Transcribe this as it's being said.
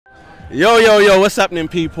Yo, yo, yo, what's happening,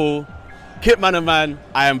 people? Kitmanaman,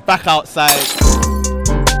 I am back outside.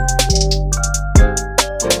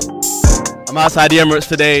 I'm outside the Emirates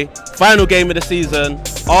today. Final game of the season,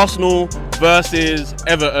 Arsenal versus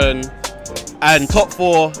Everton. And top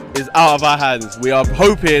four is out of our hands. We are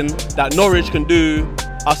hoping that Norwich can do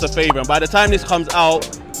us a favour. And by the time this comes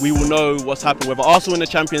out, we will know what's happened, whether Arsenal in the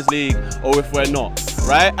Champions League or if we're not,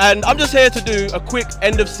 right? And I'm just here to do a quick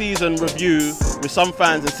end of season review with some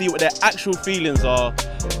fans and see what their actual feelings are,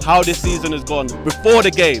 how this season has gone before the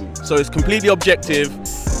game. So it's completely objective,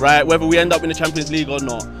 right? Whether we end up in the Champions League or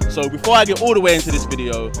not. So before I get all the way into this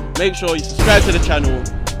video, make sure you subscribe to the channel,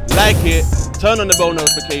 like it, turn on the bell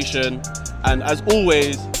notification, and as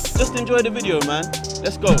always, just enjoy the video, man.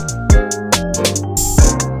 Let's go.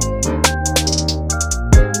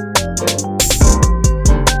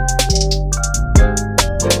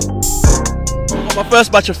 My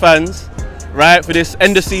first batch of fans, right, for this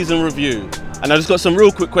end of season review, and I just got some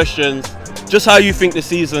real quick questions. Just how you think the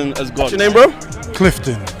season has gone. What's your name, bro?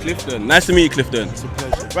 Clifton. Clifton. Nice to meet you, Clifton. It's a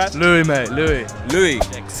pleasure. Right. Louis, mate. Louis. Louis.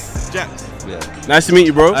 Jax. Yeah. Nice to meet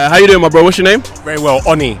you, bro. How you doing, my bro? What's your name? Very well,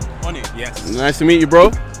 Oni. Oni. Yes. Nice to meet you, bro.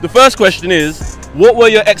 The first question is, what were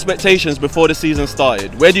your expectations before the season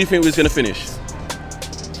started? Where do you think we was gonna finish?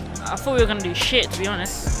 I thought we were gonna do shit, to be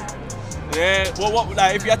honest. Yeah. What?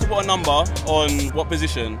 Like, if you had to put a number on what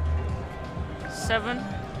position? 7.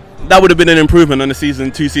 That would have been an improvement on the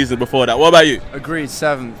season, 2 seasons before that. What about you? Agreed,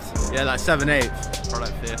 7th. Yeah, like 7, 8th.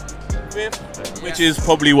 Probably like 5th. 5th? Which is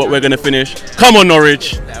probably what we're going to finish. Come on,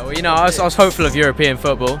 Norwich. Yeah, well, you know, I was hopeful of European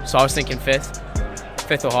football, so I was thinking 5th.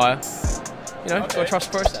 5th or higher. You know, gotta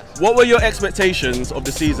trust the process. What were your expectations of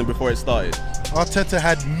the season before it started? Arteta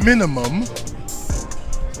had minimum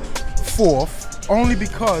 4th, only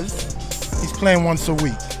because he's playing once a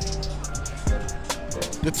week.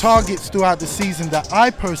 The targets throughout the season that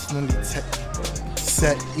I personally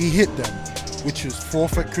set, he hit them, which was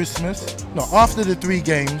 4th at Christmas. No, after the 3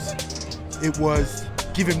 games, it was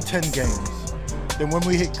give him 10 games. Then when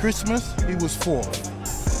we hit Christmas, he was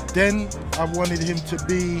 4th. Then I wanted him to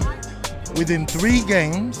be within 3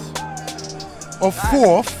 games of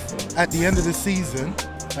 4th at the end of the season.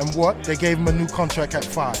 And what? They gave him a new contract at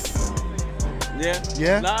 5. Yeah.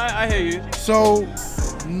 Yeah? No, I hear you. So,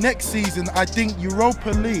 next season, I think Europa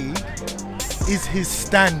League is his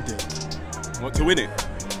standard. Want to win it?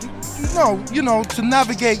 No, you know, to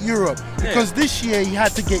navigate Europe. Because this year he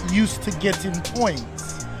had to get used to getting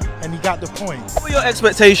points. And he got the points. What were your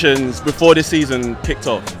expectations before this season kicked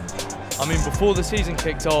off? I mean, before the season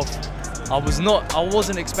kicked off, I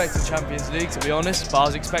wasn't expecting Champions League, to be honest, but I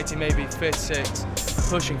was expecting maybe 5th, 6th,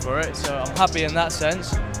 pushing for it. So I'm happy in that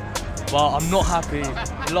sense. But I'm not happy.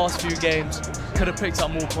 The last few games could have picked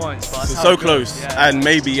up more points. But so close, and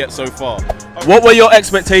maybe yet so far. What were your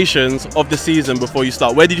expectations of the season before you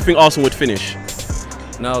start? Where did you think Arsenal would finish?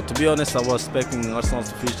 Now, to be honest, I was expecting Arsenal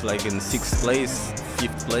to finish like in 6th place,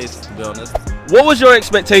 5th place, to be honest. What was your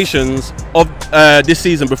expectations of this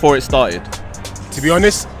season before it started? To be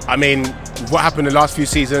honest, I mean, what happened the last few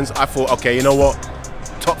seasons, I thought, okay, you know what?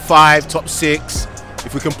 Top 5, top 6,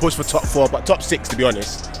 if we can push for top 4, but top 6, to be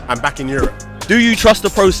honest. I'm back in Europe. Do you trust the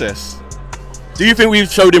process? Do you think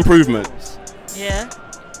we've showed improvements? Yeah.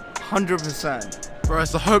 100%. Bro,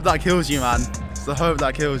 it's the hope that kills you, man. It's the hope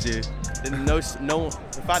that kills you.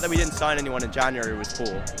 The fact that we didn't sign anyone in January was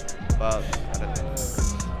poor, but I don't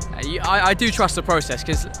know. I do trust the process,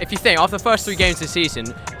 because if you think, after the first 3 games of the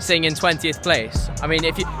season, sitting in 20th place, I mean,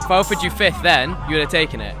 if I offered you 5th then, you would have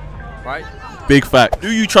taken it, right? Big fact.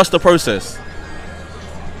 Do you trust the process?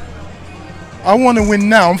 I want to win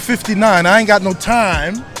now. I'm 59. I ain't got no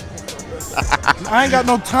time. I ain't got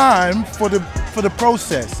no time for the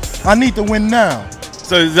process. I need to win now.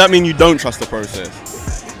 So does that mean you don't trust the process?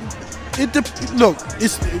 Look,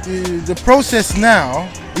 the process now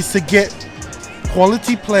is to get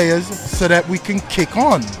quality players so that we can kick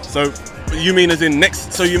on. So you mean as in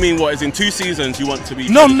next? So you mean what? As in 2 seasons you want to be?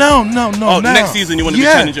 No. Oh, now. next season you want to be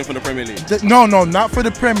challenging for the Premier League? No, not for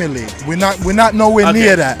the Premier League. We're not nowhere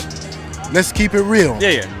near that. Let's keep it real.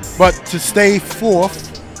 Yeah. But to stay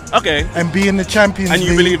 4th. Okay. And be in the Champions League. And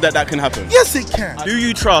you believe that that can happen? Yes, it can. Do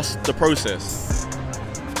you trust the process?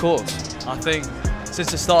 Of course. I think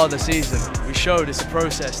since the start of the season, we showed it's a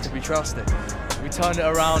process to be trusted. We turned it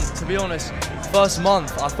around. To be honest, first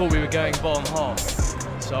month I thought we were going bottom half.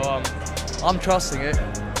 So I'm trusting it.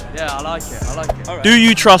 Yeah, I like it. Right. Do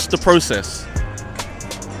you trust the process?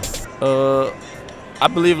 I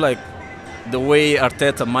believe like the way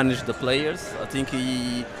Arteta managed the players. I think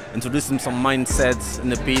he introduced them some mindsets in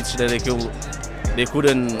the pitch that they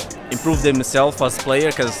couldn't improve themselves as player,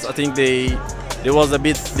 because I think they They was a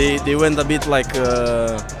bit. They went a bit like,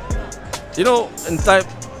 you know, in type.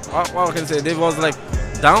 What can I say? They was like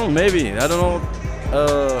down maybe. I don't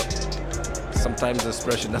know. Sometimes the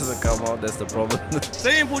expression doesn't come out. That's the problem.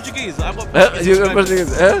 Say it in Portuguese. I've got You got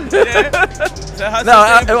Portuguese? Yeah. So how Não,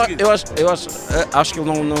 say it in Portuguese? eu acho que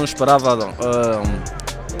ele não esperava.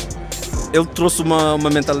 Ele trouxe uma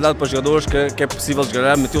mentalidade para os jogadores que é possível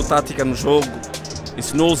jogar, meteu tática no jogo,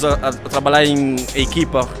 ensinou-os a trabalhar em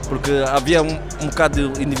equipa, porque havia um bocado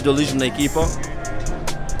de individualismo na equipa.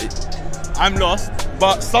 I'm lost,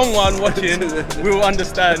 but someone watching will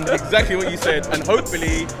understand exactly what you said, and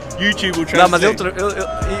hopefully YouTube will translate. No,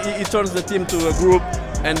 but he turns the team to a group,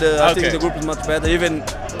 and I think the group is much better. Even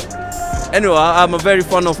anyway, I'm a very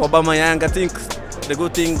fan of Aubameyang. I think the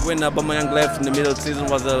good thing when Aubameyang left in the middle of the season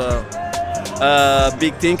was a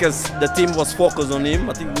big thing, because the team was focused on him.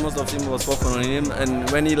 I think most of the team was focused on him, and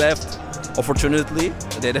when he left, unfortunately,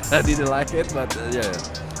 I didn't like it, but yeah.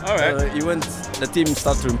 All right. He went. The team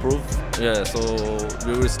started to improve. Yeah, so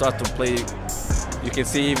we will start to play. You can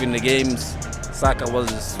see even the games, Saka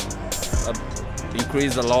was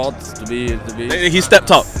increased a lot to be. He stepped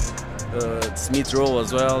up. Smith Rowe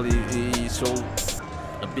as well. He showed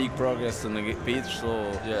a big progress on the pitch.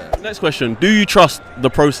 So yeah. Next question: do you trust the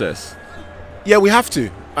process? Yeah, we have to.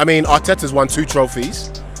 I mean, Arteta's won 2 trophies.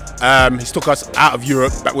 He's took us out of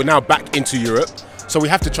Europe, but we're now back into Europe. So we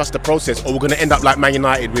have to trust the process, or we're going to end up like Man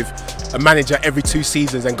United with a manager every 2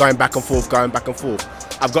 seasons and going back and forth, going back and forth.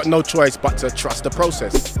 I've got no choice but to trust the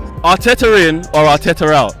process. Arteta in or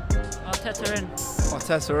Arteta out? Arteta in.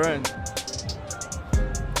 Arteta in.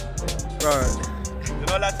 Bro. You're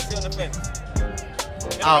not allowed to sit on the fence.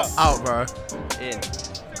 Out, bro. In.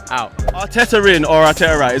 Out. Arteta in or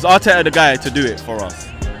Arteta out? Is Arteta the guy to do it for us?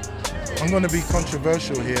 I'm going to be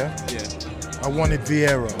controversial here. Yeah. I wanted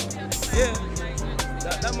Vieira. Yeah.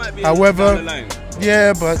 That might be However, down the line.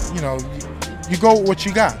 Yeah, but you know, you go with what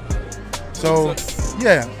you got. So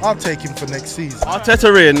yeah, I'll take him for next season.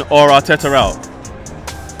 Arteta in or Arteta out?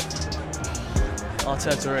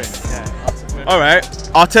 Arteta in. Yeah. Arteta in. All right.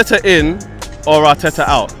 Arteta in or Arteta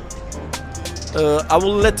out? I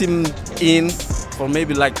will let him in for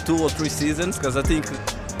maybe like 2 or 3 seasons, because I think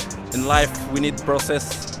in life we need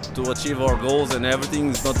process to achieve our goals, and everything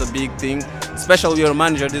is not a big thing. Especially you're a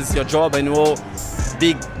manager, this is your job, and you know,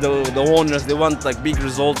 the owners, they want like big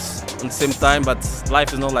results at the same time, but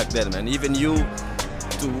life is not like that, man. Even you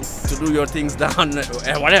to do your things done,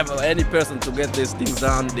 whatever, any person to get these things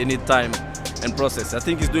done, they need time and process. I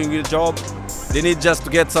think he's doing a good job. They need just to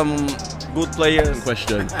get some good players.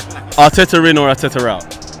 Question: Arteta in or Arteta out?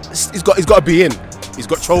 He's got to be in. He's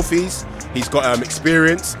got trophies. He's got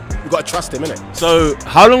experience. We've got to trust him, innit? So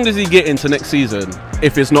how long does he get into next season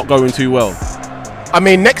if it's not going too well? I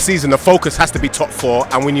mean, next season the focus has to be top 4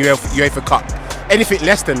 and win UEFA Cup. Anything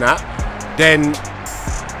less than that, then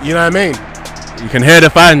you know what I mean. You can hear the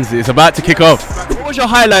fans. It's about to kick off. What was your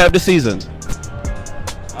highlight of the season?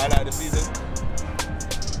 Highlight of the season?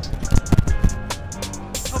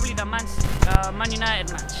 Probably the Man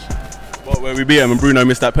United match. What, where we beat him and Bruno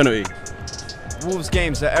missed that penalty? Wolves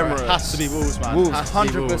games at Emirates. Has to be Wolves, man. Wolves, Has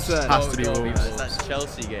to be Wolves. 100%. Has to be Wolves. That's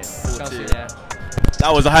Chelsea game. 4-2. Chelsea, yeah.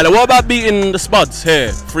 That was a highlight. What about beating the Spuds here,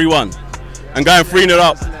 3-1, and going 3-0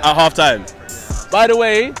 up at half time? By the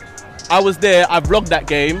way, I was there. I vlogged that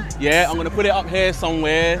game. Yeah, I'm gonna put it up here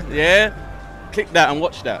somewhere. Yeah, click that and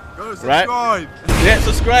watch that. Go subscribe. Right? Yeah,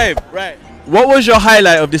 subscribe. Right. What was your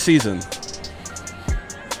highlight of the season?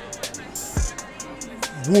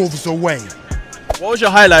 Wolves away. What was your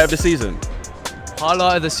highlight of the season?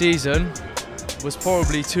 Highlight of the season was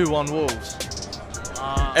probably 2-1 Wolves.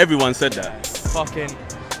 Everyone said that. Fucking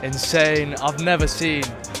insane. I've never seen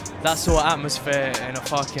that sort of atmosphere in a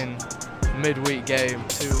fucking midweek game.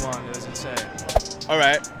 2-1, it was insane. All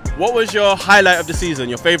right. What was your highlight of the season?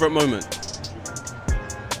 Your favorite moment?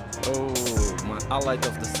 Oh, my highlight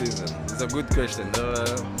of the season. It's a good question.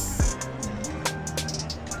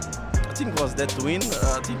 I think it was that win.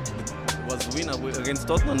 I think it was win against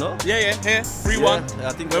Tottenham, no? Yeah, here, 3-1. Yeah,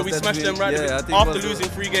 I think where we smashed them right after losing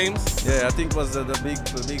 3 games. Yeah, I think it was the big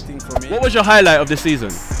thing for me. What was your highlight of the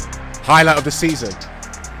season? Highlight of the season?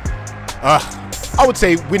 I would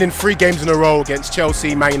say winning 3 games in a row against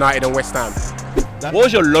Chelsea, Man United and West Ham. What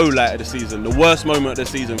was your low light of the season? The worst moment of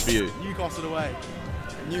the season for you? Newcastle away.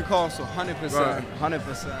 Newcastle, 100%.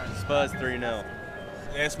 100%. Spurs 3-0.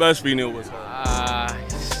 Yeah, Spurs 3-0 was.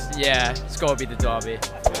 Yeah, it's got to be the derby.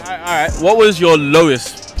 All right. What was your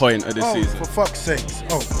lowest point of the season? For fuck's sakes.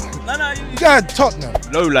 Oh. No. You got Tottenham.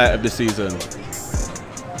 Low light of the season.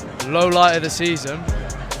 Low light of the season,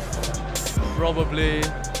 probably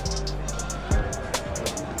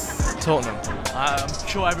Tottenham. I'm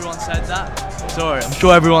sure everyone said that. Sorry, I'm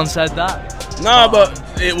sure everyone said that. Nah, but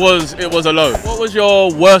it was a low. What was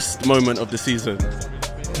your worst moment of the season?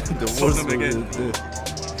 The worst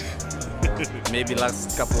maybe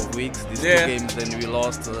last couple of weeks. These 2 games, then we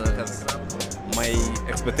lost because my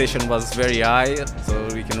expectation was very high, so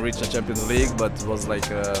we can reach the Champions League. But it was like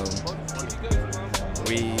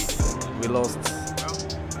we lost.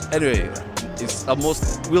 Anyway, it's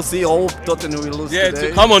almost. We'll see. Hope Tottenham will lose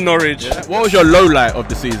today. Come on, Norwich. Yeah. What was your low light of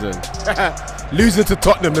the season? Losing to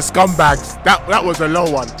Tottenham, the scumbags. That was a low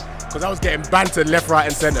one because I was getting bantered left, right,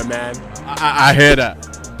 and centre, man. I hear that.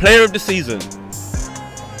 Player of the season.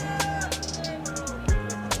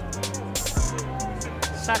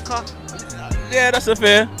 Saka. Yeah, that's a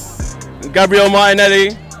fair. Gabriel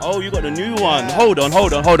Martinelli. Oh, you got a new one. Yeah. Hold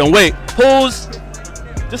on. Wait. Pause.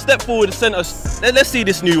 Just step forward and send us. Let's see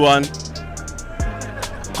this new one.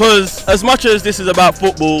 Because as much as this is about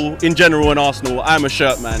football in general and Arsenal, I'm a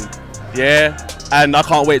shirt man. Yeah. And I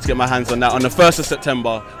can't wait to get my hands on that on the 1st of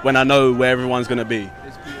September when I know where everyone's going to be.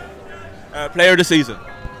 Player of the season.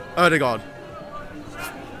 Odegaard.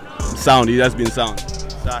 Sound. He has been sound.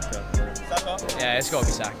 Saka. Yeah, it's got to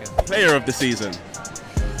be Saka. Player of the season.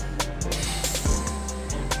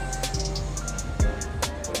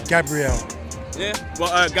 Gabriel. Yeah.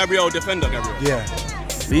 Well, Gabriel, defender. Gabriel. Yeah.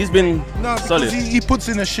 He's been solid. Because he puts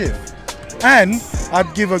in a shift. And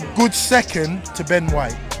I'd give a good second to Ben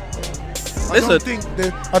White. I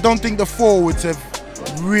don't think the forwards have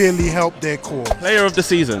really helped their cause. Player of the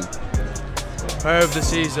season. Player of the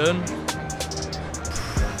season.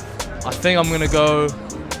 I think I'm gonna go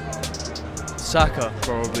Saka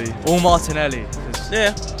probably, or Martinelli.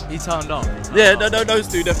 Yeah. He turned up. Yeah, those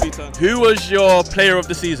two definitely turned. Who was your player of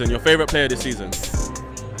the season? Your favourite player this season?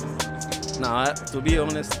 Nah, to be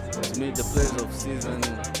honest, to me the players of season.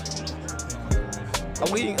 I'll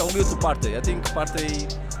go to Partey. I think Partey,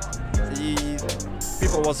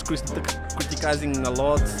 people was criticizing a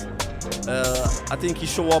lot. I think he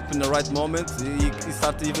showed up in the right moment. He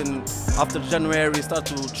started even after January. He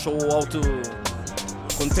started to show how to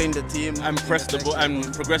contain the team and press the ball and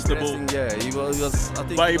progress the ball. Yeah, he was. I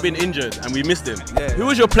think. But he'd been injured and we missed him. Yeah. Who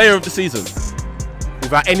was your player of the season?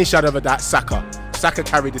 Without any shadow of a doubt, Saka. Saka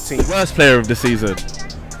carried the team. Worst player of the season.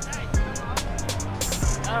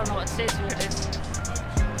 I don't know what to say to this.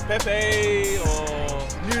 Pepe or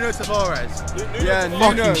Nuno Tavares. Yeah,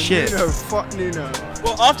 Nuno. Shit. Nuno. Fuck Nuno.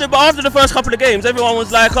 Well, after the first couple of games, everyone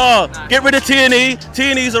was like, "Oh, get rid of Tierney.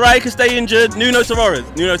 Tierney's alright. He can stay injured." Nuno Tavares.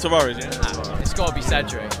 Yeah. It's got to be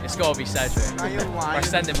Cedric. I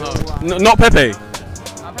send him home. Not Pepe.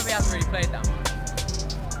 Pepe hasn't really played that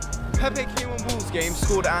much. Pepe came on Wolves game,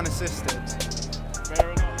 scored and assisted.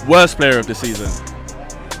 Worst player of the season.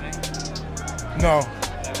 No,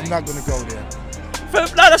 I'm not going to go there.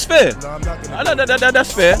 No, that's fair. No, I'm not going to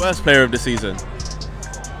That's fair. Worst player of the season.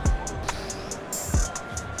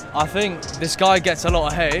 I think this guy gets a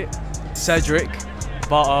lot of hate, Cedric,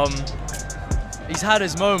 but he's had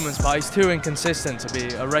his moments, but he's too inconsistent to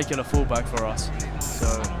be a regular fullback for us.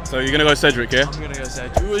 So you're gonna go Cedric, yeah? I'm gonna go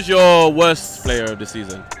Cedric. Who was your worst player of the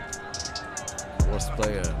season? Worst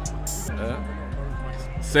player.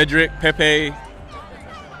 Cedric, Pepe.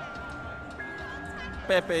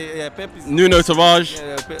 Pepe. Nuno Tavares.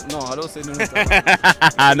 Yeah, no, I don't say Nuno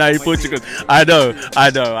Tavares. No, you Portugal. I know. I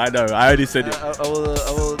already said it. I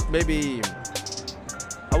will maybe.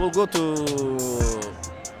 I will go to.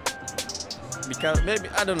 Because maybe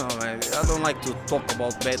I don't know, man. I don't like to talk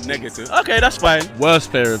about bad negative. Okay, that's fine. Worst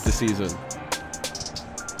player of the season.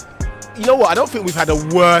 You know what? I don't think we've had a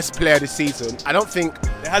worst player this season. I don't think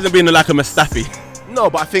there hasn't been like a Mustafi. No,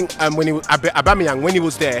 but I think when he was Aubameyang, when he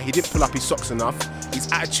was there, he didn't pull up his socks enough. His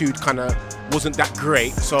attitude kind of wasn't that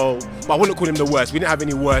great. So, but I wouldn't call him the worst. We didn't have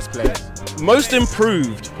any worst players. Most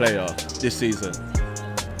improved player this season.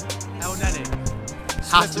 El Nene.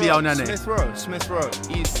 Has to be El Nene. Smith Rowe.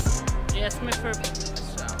 Easy. Yeah, Smith Rowe.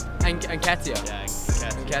 And Ketia.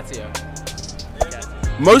 Yeah, Ketia.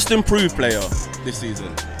 Most improved player this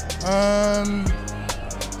season.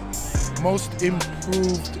 Most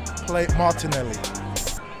improved play, Martinelli.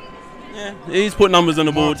 Yeah, he's put numbers on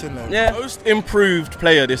the board. Martinelli. Yeah. Most improved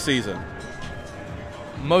player this season.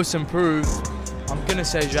 Most improved, I'm gonna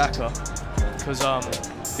say Xhaka, because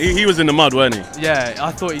he was in the mud, weren't he? yeah,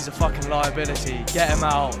 I thought he's a fucking liability. Get him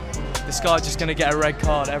out. This guy's just gonna get a red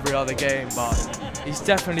card every other game, but he's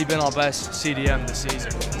definitely been our best CDM this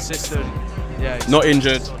season. Consistent. Yeah. He's Not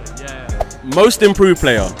injured. Yeah. Most improved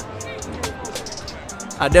player.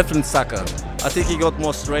 Definitely Saka. I think he got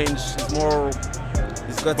more strange.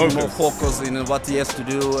 He's got more focus in what he has to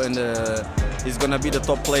do, and he's gonna be the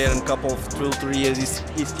top player in a couple of 2-3 years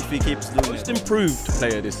if he keeps doing it. Most improved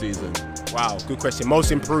player this season. Wow, good question.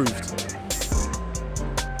 Most improved.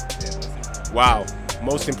 Wow,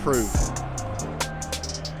 most improved.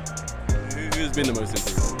 Who's been the most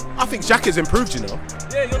improved? I think Jack has improved, you know.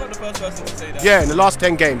 Yeah, you're not the first person to say that. Yeah, in the last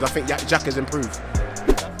 10 games, I think Jack has improved.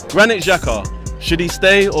 Granit Xhaka, should he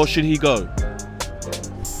stay or should he go? I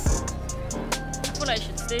feel like he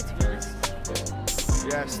should stay, to be honest.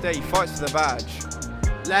 Yeah, stay. He fights for the badge.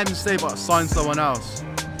 Let him stay, but sign someone else.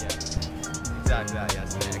 Exactly that,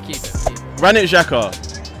 yes. Yeah, keep it. Granit Xhaka,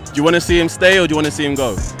 do you want to see him stay or do you want to see him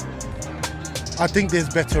go? I think there's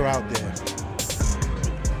better out there.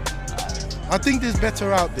 I think there's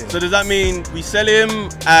better out there. So does that mean we sell him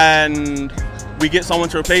and we get someone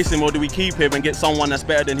to replace him, or do we keep him and get someone that's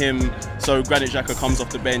better than him so Granit Xhaka comes off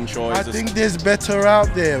the bench? Or I think there's better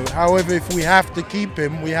out there. However, if we have to keep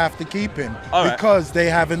him, we have to keep him. Because they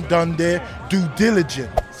haven't done their due diligence.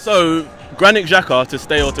 So, Granit Xhaka to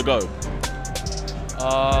stay or to go?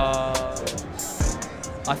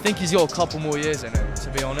 I think he's got a couple more years in him, to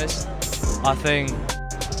be honest. I think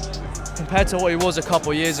compared to what he was a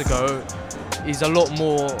couple of years ago, he's a lot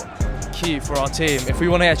more key for our team. If we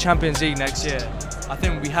want to get Champions League next year, I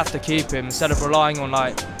think we have to keep him instead of relying on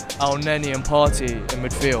like El Neni and Partey in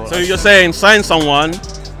midfield. So you're saying sign someone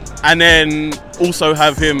and then also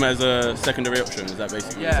have him as a secondary option, is that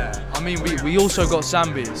basically? Yeah, I mean we also got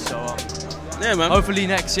Sambi, so yeah, man. Hopefully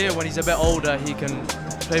next year when he's a bit older he can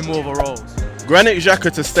play more of a role. Granit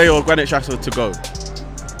Xhaka to stay or Granit Xhaka to go?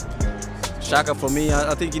 Xhaka for me,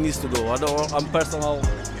 I think he needs to go. I'm personal.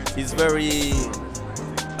 He's very.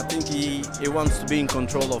 I think he wants to be in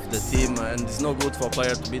control of the team, and it's not good for a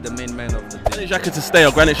player to be the main man of the team. Granit Xhaka to stay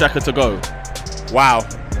or Granit Xhaka to go? Wow.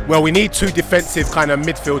 Well, we need two defensive kind of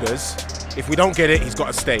midfielders. If we don't get it, he's got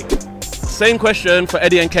to stay. Same question for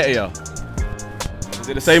Eddie Nketiah. Is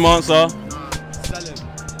it the same answer? Sell him.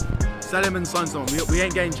 Sell him and sign someone. We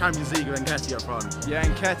ain't getting Champions League with Nketiah up front. Yeah,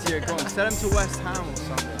 Nketiah, go on. Sell him to West Ham or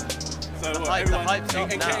something. So the hype's up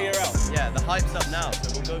now. Out. Yeah, the hype's up now,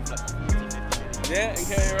 so we'll go for like 40, 50 million. Yeah,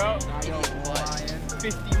 Nketiah out.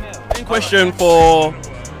 50 mil. Same question for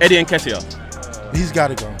Eddie Nketiah. He's got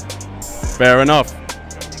to go. Fair enough.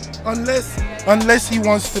 Unless he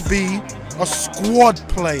wants to be a squad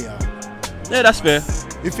player. Yeah, that's fair.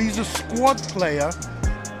 If he's a squad player,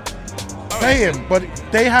 pay him. But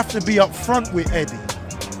they have to be up front with Eddie.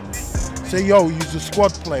 Say, yo, he's a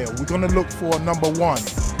squad player. We're going to look for a number one.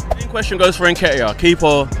 Same question goes for Nketiah. Keep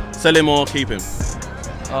or sell him or keep him?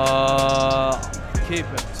 Keep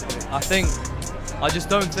him. I think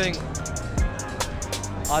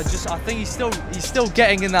he's still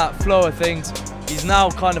getting in that flow of things. He's now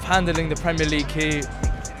kind of handling the Premier League key.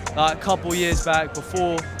 Like a couple years back,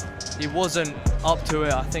 before he wasn't up to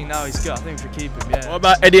it. I think now he's good. I think we should keep him. Yeah. What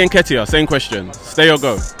about Eddie Nketiah? Same question. Stay or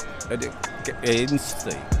go? He needs to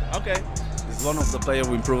stay. Okay. He's one of the players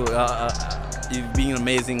who improved. He's been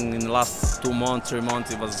amazing in the last 2 months, 3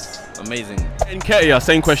 months. It was amazing. Nketiah,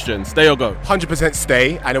 same question. Stay or go? 100%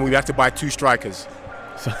 stay, and then we have to buy 2 strikers.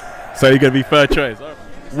 So you're going to be third choice.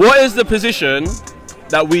 What is the position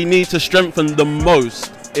that we need to strengthen the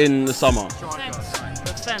most in the summer?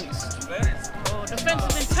 Defense. Oh, defense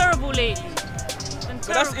has been terrible lately.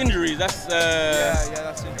 But that's injuries. That's. Yeah,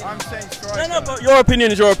 that's injuries. I'm saying striker. No, but your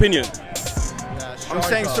opinion is your opinion. I'm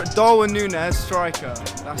saying Darwin Núñez, striker.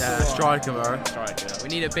 That's striker, bro. Striker. We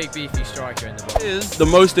need a big beefy striker in the box. What is the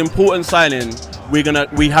most important signing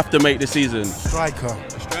we have to make this season? Striker.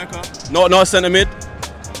 Striker. Not a centre mid.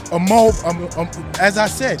 As I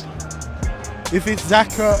said, if it's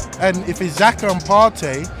Xhaka and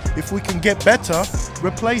Partey, if we can get better,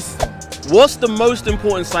 replace them. What's the most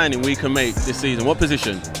important signing we can make this season? What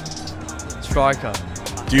position? Striker.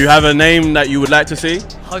 Do you have a name that you would like to see?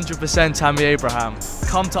 100% Tammy Abraham.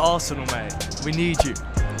 Come to Arsenal, mate. We need you.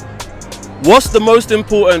 What's the most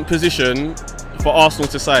important position for Arsenal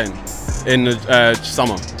to sign in the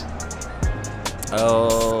summer?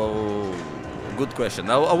 Good question.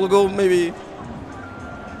 I will go maybe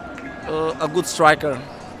a good striker.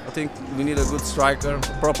 I think we need a good striker, a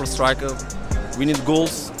proper striker. We need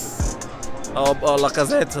goals.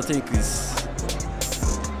 Lacazette, I think,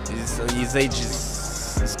 his age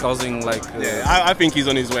is causing like. I think he's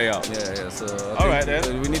on his way out. Yeah. So Alright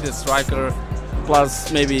then. We need a striker,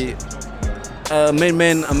 plus maybe a main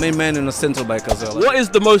man and a central back as well. What is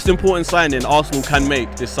the most important signing Arsenal can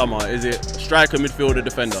make this summer? Is it striker, midfielder,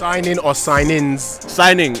 defender? Signing or sign-ins?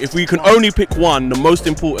 Signing. If we can only pick one, the most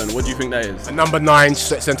important, what do you think that is? A number 9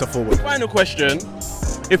 centre forward. Final question.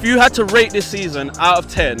 If you had to rate this season out of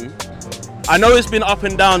 10, I know it's been up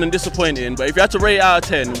and down and disappointing, but if you had to rate it out of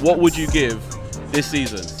 10, what would you give this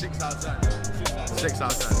season? 6 out of 10. 6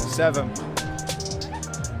 out of 10. 7.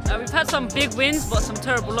 We've had some big wins, but some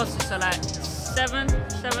terrible losses. So like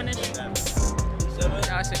 7-ish.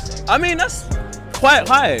 Yeah, I say 6. I mean, that's quite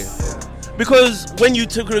high. Because when you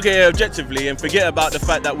look at it objectively and forget about the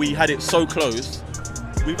fact that we had it so close,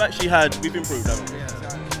 we've improved, haven't we?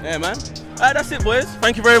 Yeah, man. Alright, that's it, boys.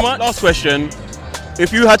 Thank you very much. Last question.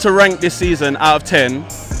 If you had to rank this season out of 10,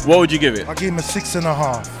 what would you give it? I'll give him a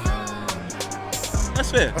 6.5.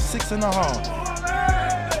 That's fair. A 6.5.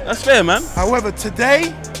 That's fair, man. However,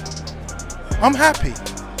 today, I'm happy.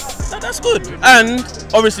 That's good. And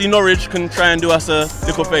obviously Norwich can try and do us a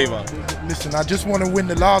little favour. Listen, I just want to win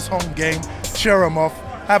the last home game, cheer them off,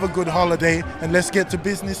 have a good holiday, and let's get to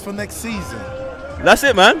business for next season. That's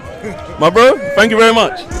it, man. My bro, thank you very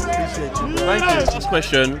much. Appreciate you. Thank you. Last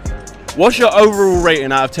question. What's your overall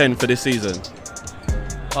rating out of 10 for this season?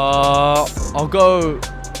 I'll go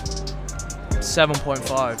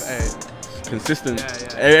 7.5, 8. Consistent.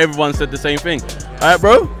 Everyone said the same thing. All right,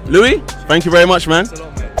 bro. Louis, thank you very much, man.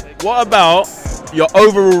 What about your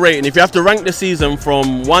overall rating? If you have to rank the season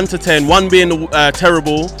from 1 to 10, 1 being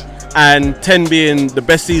terrible and 10 being the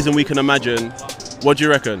best season we can imagine, what do you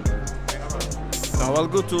reckon? I'll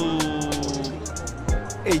go to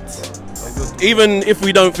 8. Even if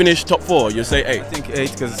we don't finish top 4, you say 8? I think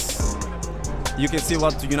 8 because you can see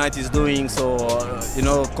what United is doing. So you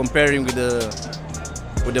know, comparing with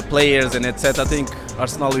the players and etc. I think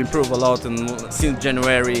Arsenal improved a lot since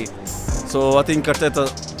January. So I think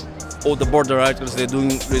Arteta, all the board directors, they're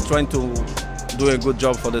trying to do a good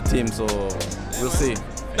job for the team. So we'll see.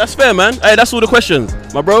 That's fair, man. Hey, that's all the questions,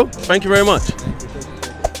 my bro. Thank you very much.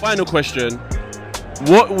 Final question.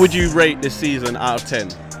 What would you rate this season out of 10?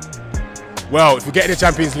 Well, if we get in the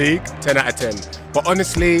Champions League, 10 out of 10. But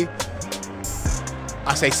honestly,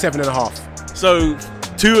 I say 7.5. So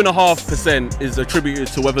 2.5% is attributed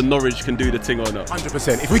to whether Norwich can do the thing or not.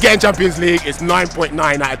 100%. If we get in Champions League, it's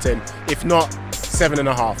 9.9 out of 10. If not,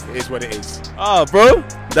 7.5. It is what it is. Ah, bro.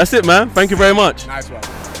 That's it, man. Thank you very much. Nice one.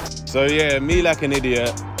 So yeah, me like an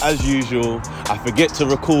idiot, as usual, I forget to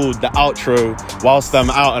record the outro whilst I'm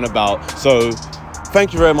out and about. So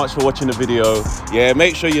thank you very much for watching the video. Yeah,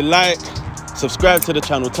 make sure you like, subscribe to the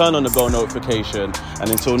channel, turn on the bell notification. And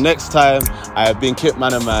until next time, I have been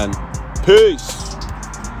Kitmanaman. Peace.